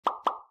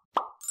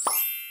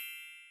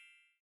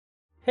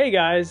Hey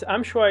guys,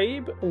 I'm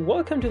Shoaib.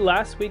 Welcome to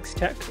last week's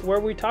tech, where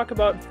we talk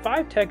about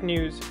 5 tech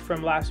news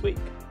from last week.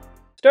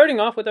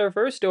 Starting off with our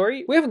first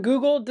story, we have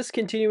Google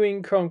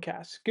discontinuing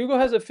Chromecast. Google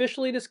has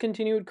officially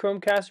discontinued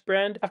Chromecast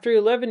brand after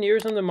 11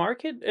 years on the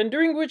market, and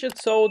during which it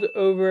sold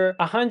over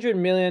 100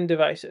 million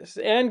devices.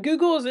 And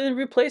Google is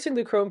replacing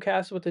the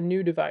Chromecast with a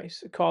new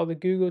device called the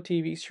Google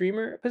TV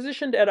Streamer,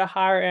 positioned at a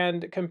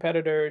higher-end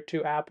competitor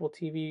to Apple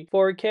TV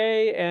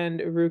 4K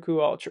and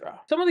Roku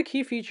Ultra. Some of the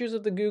key features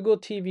of the Google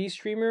TV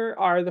Streamer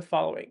are the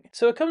following.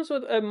 So it comes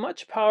with a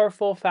much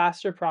powerful,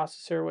 faster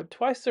processor with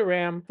twice the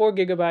RAM, 4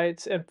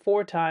 gigabytes, and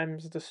 4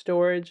 times the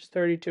storage,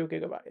 32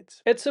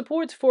 gigabytes. It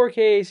supports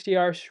 4K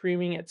HDR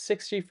streaming at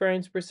 60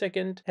 frames per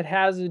second. It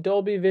has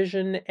Dolby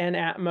Vision and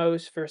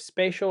Atmos for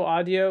spatial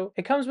audio.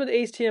 It comes with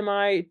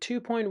HDMI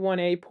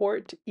 2.1a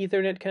port,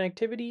 Ethernet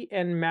connectivity,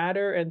 and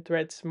Matter and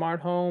Thread smart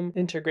home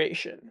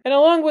integration. And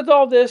along with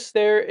all this,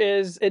 there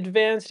is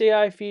advanced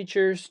AI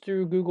features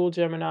through Google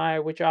Gemini,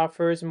 which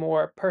offers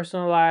more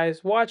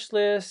personalized watch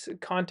lists,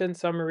 content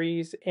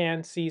summaries,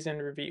 and season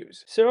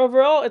reviews. So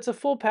overall, it's a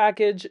full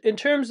package. In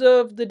terms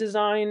of the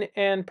design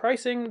and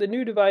pricing, the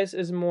new device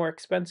is more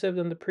expensive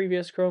than the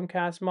previous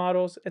Chromecast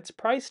models. It's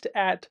priced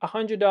at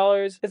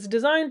 $100. It's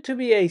designed to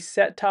be a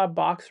set-top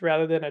box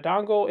rather than a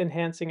dongle,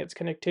 enhancing its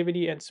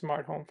connectivity and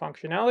smart home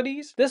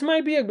functionalities. This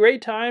might be a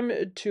great time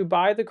to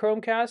buy the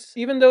Chromecast.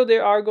 Even though they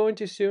are going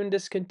to soon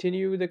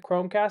discontinue the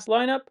Chromecast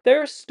lineup,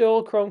 there are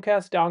still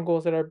Chromecast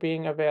dongles that are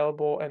being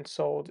available and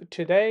sold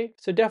today.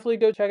 So definitely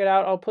go check it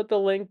out. I'll put the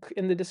link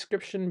in the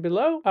description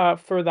below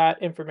for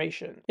that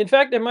information. In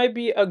fact, it might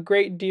be a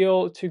great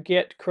deal to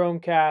get Chromecast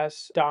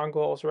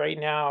dongles right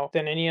now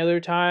than any other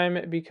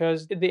time,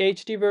 because the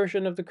HD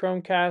version of the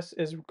Chromecast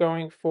is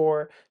going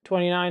for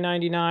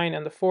 $29.99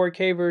 and the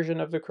 4K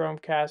version of the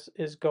Chromecast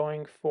is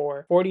going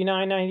for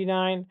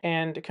 $49.99,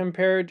 and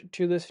compared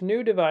to this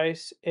new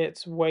device,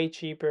 it's way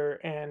cheaper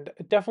and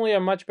definitely a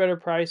much better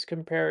price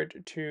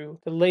compared to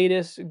the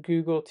latest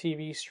Google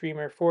TV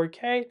Streamer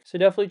 4K. So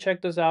definitely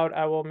check those out.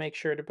 I will make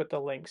sure to put the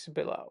links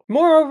below.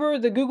 Moreover,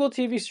 the Google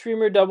TV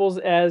Streamer doubles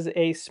as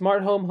a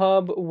smart home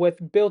hub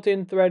with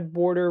built-in Thread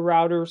border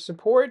router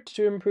support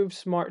to improve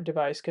smart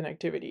device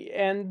connectivity.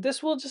 And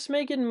this will just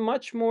make it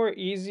much more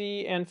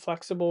easy and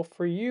flexible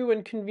for you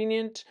and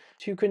convenient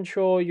to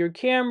control your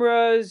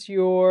cameras,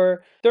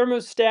 your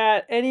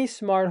thermostat, any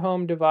smart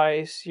home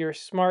device, your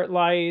smart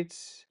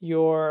lights,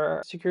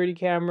 your security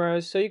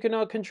cameras. So you can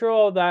all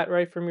control all that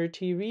right from your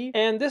TV.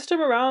 And this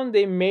time around,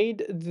 they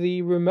made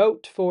the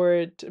remote for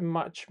it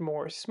much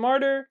more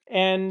smarter.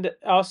 And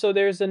also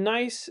there's a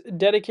nice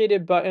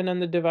dedicated button on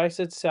the device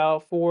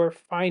itself for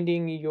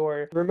finding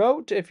your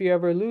remote. If you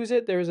ever lose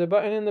it, there's a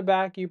button in the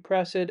back, you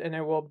press it and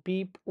it will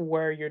beep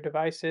where your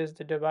device is.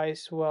 The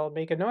device will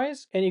make a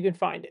noise and you can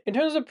find it. In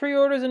terms of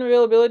pre-orders and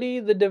availability,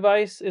 the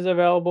device is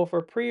available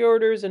for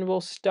pre-orders and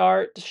will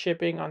start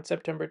shipping on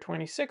September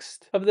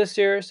 26th of this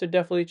year, so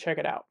definitely check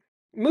it out.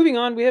 Moving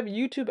on, we have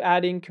YouTube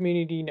adding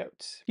community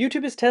notes.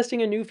 YouTube is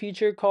testing a new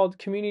feature called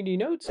community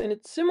notes, and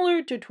it's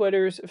similar to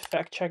Twitter's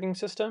fact-checking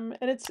system,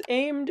 and it's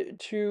aimed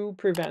to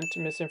prevent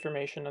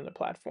misinformation on the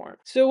platform.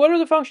 So what are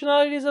the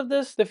functionalities of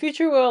this? The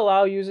feature will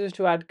allow users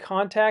to add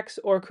context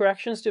or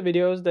corrections to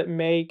videos that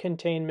may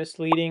contain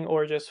misleading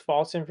or just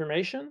false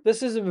information.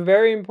 This is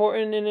very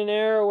important in an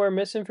era where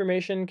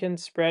misinformation can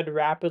spread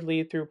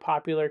rapidly through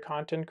popular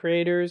content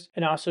creators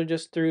and also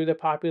just through the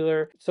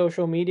popular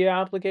social media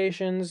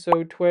applications,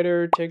 so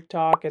Twitter,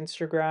 TikTok,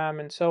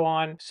 Instagram, and so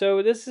on.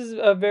 So this is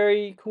a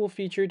very cool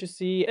feature to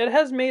see. It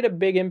has made a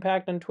big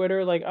impact on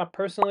Twitter. Like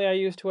personally, I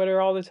use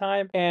Twitter all the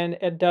time, and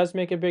it does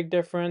make a big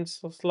difference.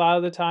 A lot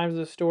of the times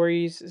the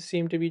stories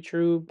seem to be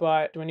true,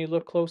 but when you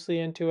look closely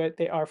into it,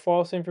 they are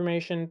false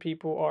information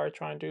people are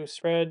trying to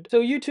spread.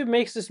 So YouTube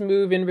makes this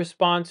move in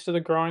response to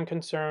the growing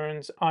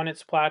concerns on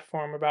its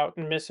platform about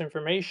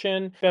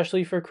misinformation,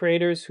 especially for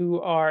creators who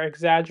are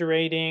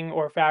exaggerating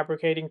or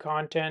fabricating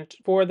content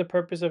for the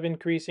purpose of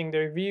increasing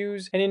their views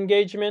and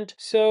engagement.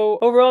 So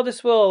overall,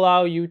 this will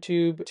allow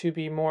YouTube to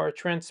be more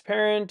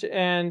transparent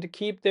and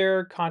keep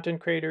their content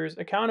creators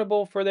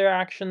accountable for their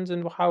actions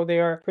and how they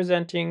are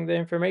presenting the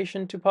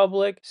information to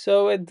public.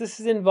 So this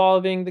is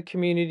involving the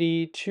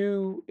community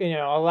to,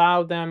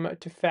 allow them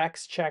to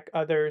fact check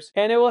others,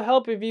 and it will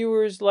help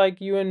viewers like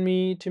you and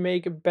me to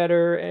make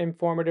better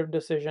informative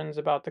decisions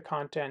about the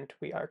content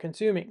we are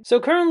consuming. So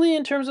currently,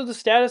 in terms of the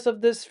status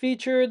of this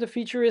feature, the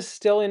feature is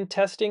still in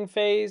testing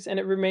phase, and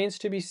it remains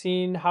to be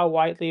seen how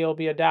widely it'll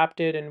be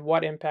adapted and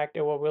what impact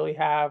it will really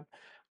have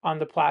on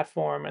the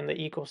platform and the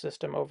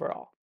ecosystem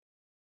overall.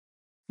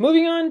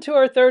 Moving on to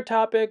our third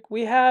topic,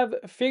 we have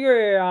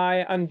Figure AI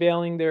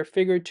unveiling their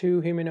Figure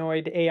 2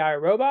 humanoid AI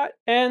robot.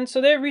 And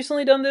so they've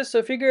recently done this.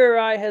 So Figure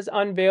AI has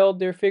unveiled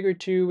their Figure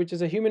 2, which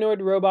is a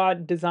humanoid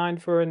robot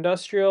designed for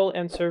industrial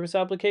and service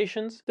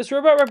applications. This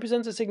robot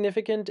represents a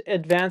significant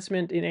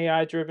advancement in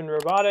AI-driven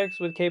robotics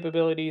with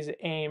capabilities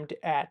aimed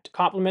at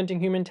complementing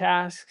human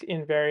tasks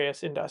in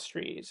various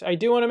industries. I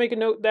do want to make a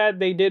note that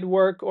they did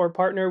work or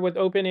partner with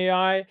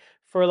OpenAI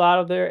for a lot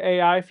of their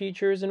AI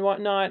features and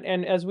whatnot.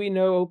 And as we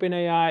know,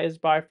 OpenAI is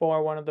by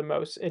far one of the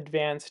most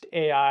advanced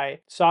AI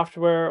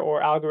software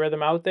or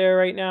algorithm out there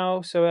right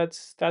now. So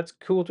that's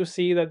cool to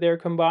see that they're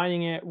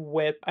combining it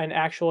with an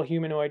actual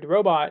humanoid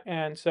robot.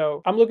 And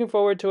so I'm looking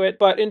forward to it.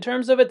 But in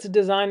terms of its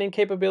design and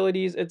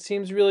capabilities, it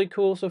seems really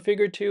cool. So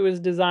Figure 2 is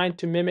designed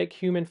to mimic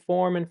human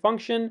form and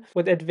function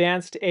with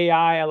advanced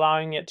AI,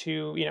 allowing it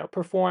to,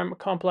 perform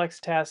complex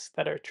tests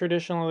that are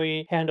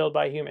traditionally handled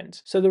by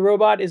humans. So the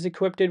robot is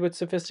equipped with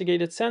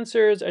sophisticated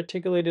sensors,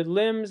 articulated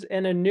limbs,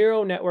 and a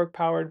neural network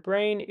powered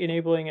brain,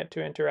 enabling it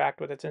to interact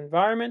with its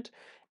environment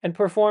and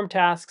perform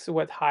tasks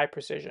with high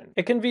precision.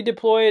 It can be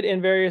deployed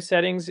in various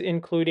settings,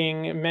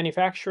 including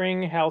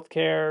manufacturing,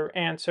 healthcare,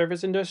 and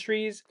service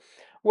industries,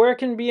 where it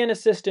can be an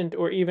assistant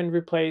or even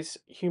replace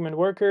human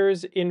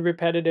workers in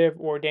repetitive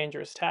or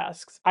dangerous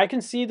tasks. I can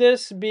see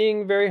this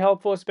being very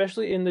helpful,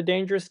 especially in the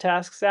dangerous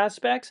tasks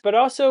aspects, but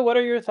also what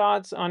are your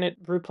thoughts on it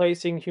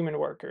replacing human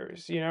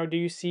workers? Do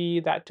you see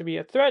that to be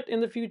a threat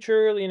in the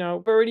future? We've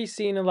already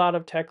seen a lot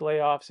of tech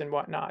layoffs and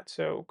whatnot,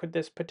 so could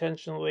this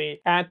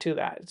potentially add to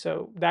that?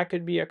 So that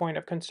could be a point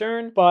of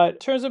concern, but in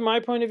terms of my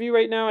point of view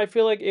right now, I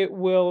feel like it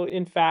will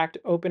in fact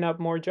open up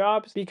more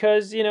jobs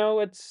because,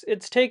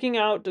 it's taking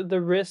out the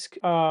risk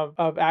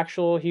of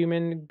actual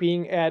human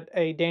being at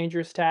a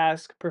dangerous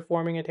task,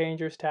 performing a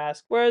dangerous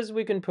task, whereas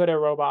we can put a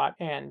robot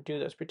and do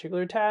this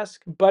particular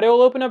task, but it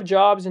will open up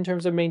jobs in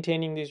terms of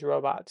maintaining these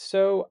robots.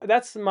 So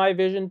that's my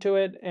vision to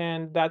it,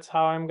 and that's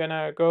how I'm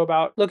gonna go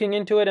about looking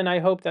into it, and I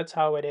hope that's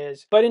how it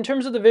is. But in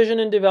terms of the vision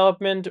and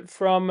development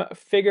from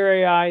Figure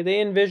AI,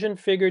 they envision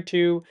Figure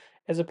 2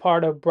 as a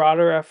part of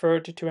broader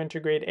effort to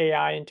integrate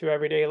AI into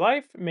everyday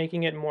life,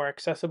 making it more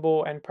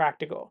accessible and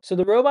practical. So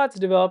the robot's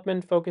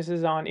development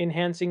focuses on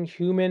enhancing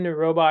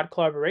human-robot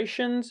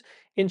collaborations,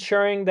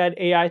 ensuring that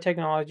AI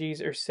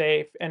technologies are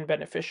safe and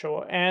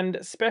beneficial, and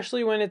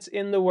especially when it's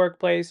in the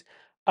workplace,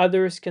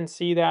 others can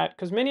see that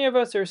because many of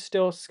us are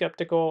still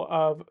skeptical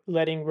of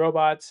letting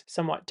robots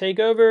somewhat take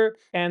over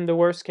and the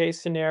worst case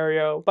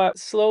scenario, but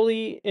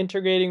slowly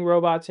integrating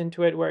robots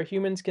into it where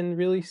humans can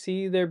really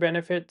see their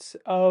benefits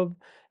of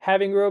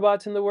having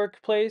robots in the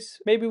workplace,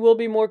 maybe we'll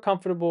be more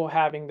comfortable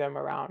having them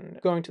around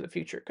going to the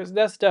future, because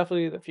that's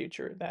definitely the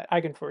future that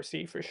I can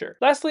foresee for sure.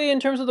 Lastly, in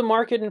terms of the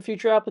market and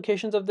future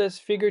applications of this,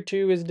 Figure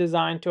 2 is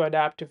designed to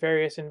adapt to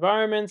various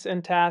environments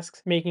and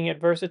tasks, making it a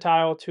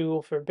versatile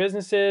tool for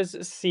businesses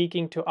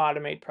seeking to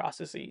automate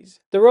processes.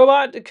 The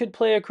robot could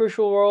play a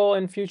crucial role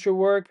in future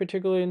work,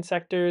 particularly in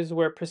sectors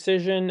where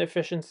precision,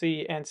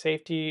 efficiency, and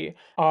safety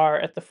are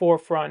at the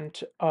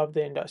forefront of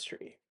the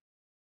industry.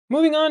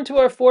 Moving on to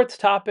our fourth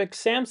topic,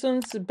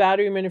 Samsung's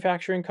battery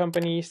manufacturing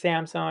company,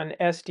 Samsung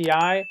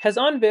SDI, has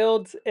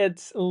unveiled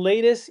its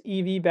latest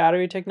EV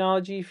battery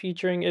technology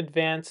featuring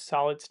advanced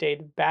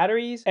solid-state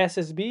batteries,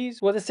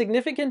 SSBs, with a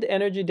significant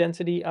energy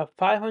density of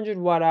 500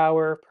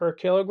 watt-hour per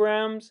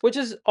kilograms, which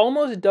is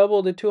almost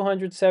double the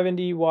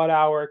 270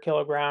 watt-hour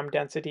kilogram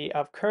density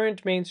of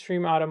current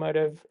mainstream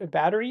automotive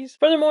batteries.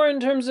 Furthermore, in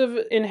terms of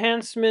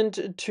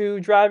enhancement to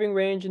driving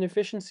range and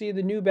efficiency,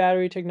 the new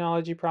battery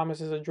technology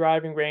promises a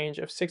driving range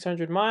of 600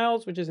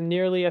 miles, which is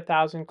nearly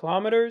 1,000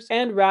 kilometers,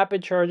 and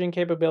rapid charging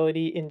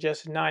capability in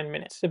just 9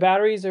 minutes. The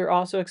batteries are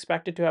also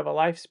expected to have a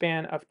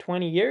lifespan of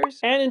 20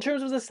 years. And in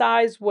terms of the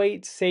size,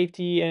 weight,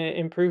 safety, and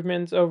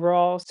improvements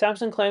overall,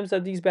 Samsung claims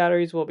that these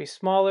batteries will be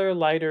smaller,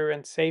 lighter,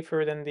 and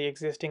safer than the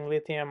existing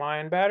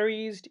lithium-ion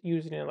batteries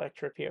used in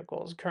electric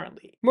vehicles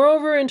currently.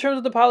 Moreover, in terms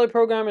of the pilot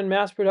program and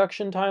mass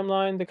production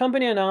timeline, the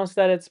company announced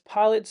that its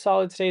pilot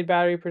solid-state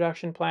battery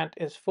production plant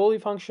is fully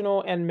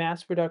functional and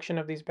mass production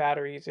of these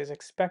batteries is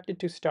expected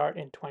to start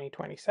in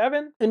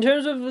 2027. In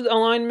terms of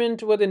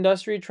alignment with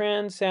industry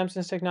trends,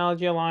 Samsung's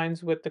technology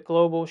aligns with the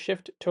global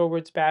shift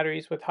towards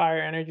batteries with higher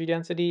energy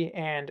density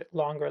and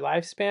longer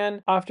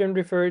lifespan, often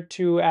referred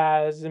to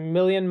as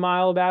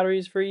million-mile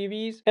batteries for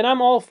EVs, and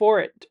I'm all for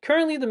it.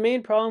 Currently, the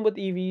main problem with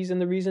EVs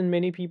and the reason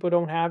many people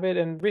don't have it,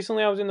 and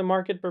recently I was in the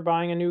market for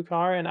buying a new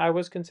car and I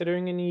was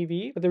considering an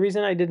EV, but the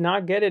reason I did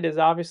not get it is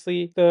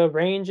obviously the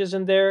range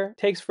isn't there,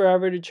 takes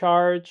forever to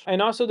charge,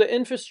 and also the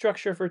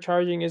infrastructure for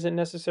charging isn't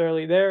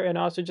necessarily there, and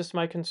also just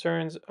my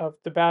concerns of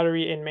the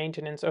battery and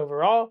maintenance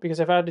overall, because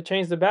if I had to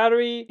change the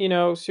battery,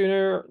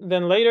 sooner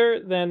than later,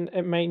 then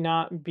it might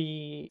not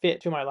be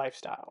fit to my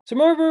lifestyle. So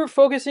moreover,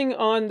 focusing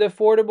on the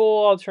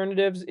affordable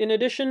alternatives, in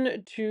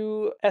addition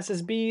to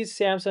SSBs,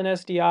 Samsung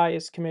SDI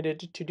is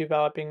committed to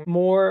developing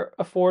more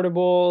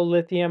affordable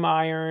lithium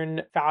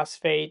iron,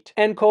 phosphate,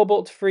 and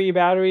cobalt-free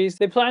batteries.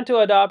 They plan to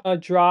adopt a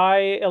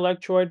dry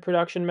electrode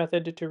production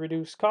method to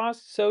reduce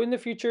costs, so in the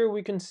future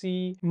we can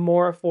see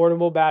more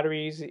affordable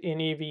batteries in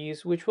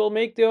EVs, which will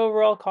make the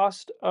overall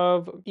cost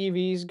of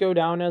EVs go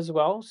down as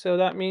well. So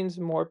that means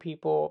more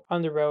people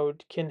on the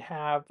road can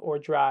have or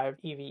drive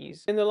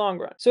EVs in the long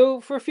run.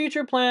 So for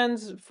future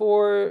plans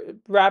for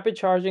rapid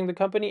charging, the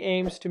company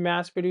aims to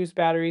mass produce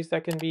batteries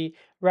that can be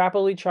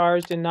rapidly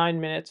charged in 9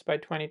 minutes by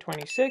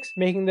 2026,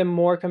 making them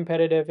more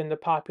competitive in the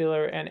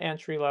popular and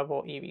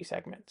entry-level EV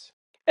segments.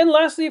 And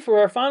lastly, for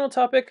our final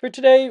topic for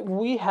today,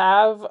 we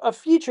have a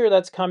feature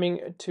that's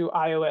coming to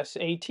iOS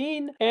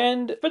 18.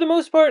 And for the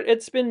most part,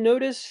 it's been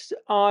noticed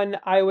on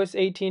iOS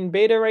 18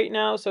 beta right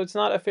now, so it's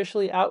not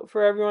officially out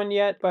for everyone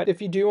yet. But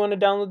if you do want to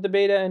download the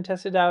beta and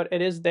test it out,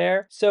 it is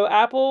there. So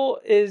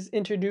Apple is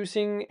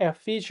introducing a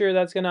feature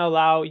that's going to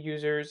allow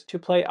users to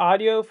play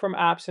audio from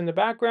apps in the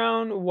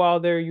background while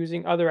they're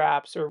using other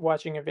apps or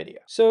watching a video.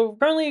 So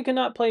currently you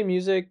cannot play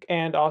music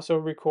and also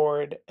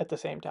record at the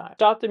same time.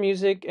 Stop the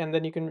music and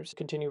then you can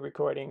continue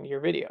recording your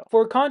video.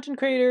 For content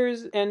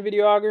creators and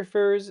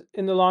videographers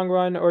in the long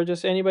run, or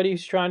just anybody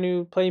who's trying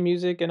to play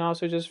music and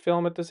also just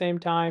film at the same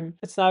time,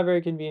 it's not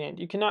very convenient.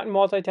 You cannot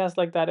multitask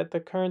like that at the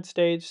current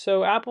stage.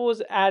 So Apple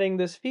is adding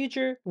this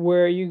feature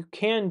where you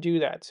can do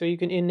that. So you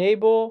can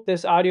enable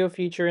this audio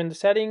feature in the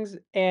settings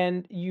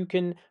and you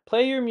can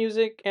play your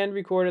music and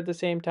record at the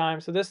same time.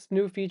 So this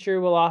new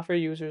feature will offer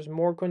users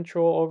more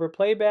control over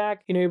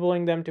playback,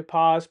 enabling them to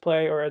pause,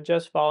 play, or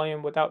adjust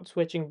volume without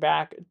switching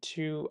back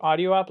to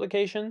audio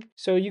application.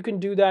 So you can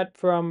do that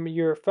from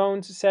your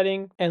phone's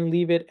setting and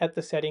leave it at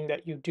the setting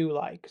that you do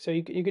like. So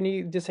you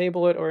can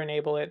disable it or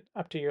enable it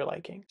up to your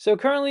liking. So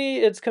currently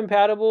it's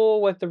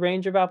compatible with the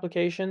range of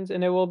applications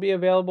and it will be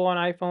available on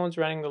iPhones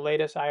running the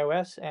latest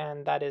iOS,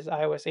 and that is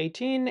iOS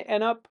 18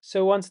 and up.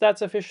 So once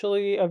that's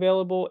officially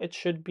available, it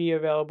should be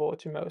available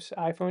to most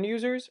iPhone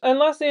users. And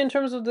lastly, in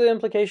terms of the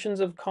implications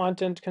of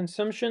content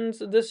consumptions,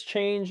 this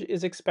change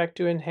is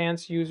expected to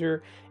enhance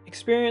user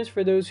experience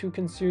for those who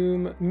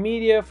consume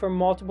media from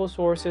multiple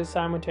sources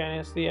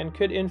simultaneously and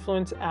could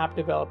influence app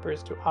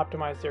developers to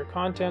optimize their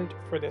content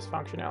for this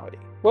functionality.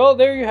 Well,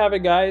 there you have it,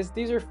 guys.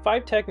 These are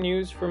 5 tech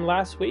news from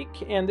last week,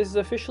 and this is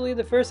officially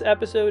the first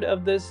episode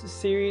of this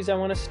series I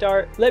want to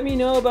start. Let me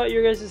know about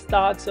your guys'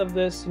 thoughts of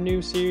this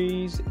new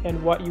series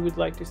and what you would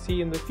like to see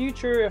in the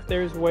future. If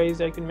there's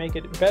ways I can make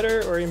it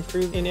better or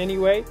improve in any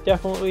way,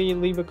 definitely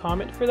leave a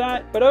comment for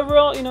that. But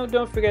overall,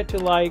 don't forget to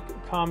like,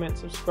 comment,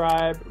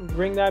 subscribe,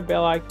 ring that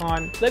bell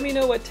icon. Let me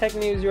know what tech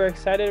news you're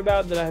excited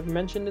about that I have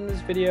mentioned in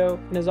this video.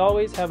 And as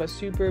always, have a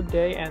superb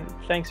day and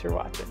thanks for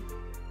watching.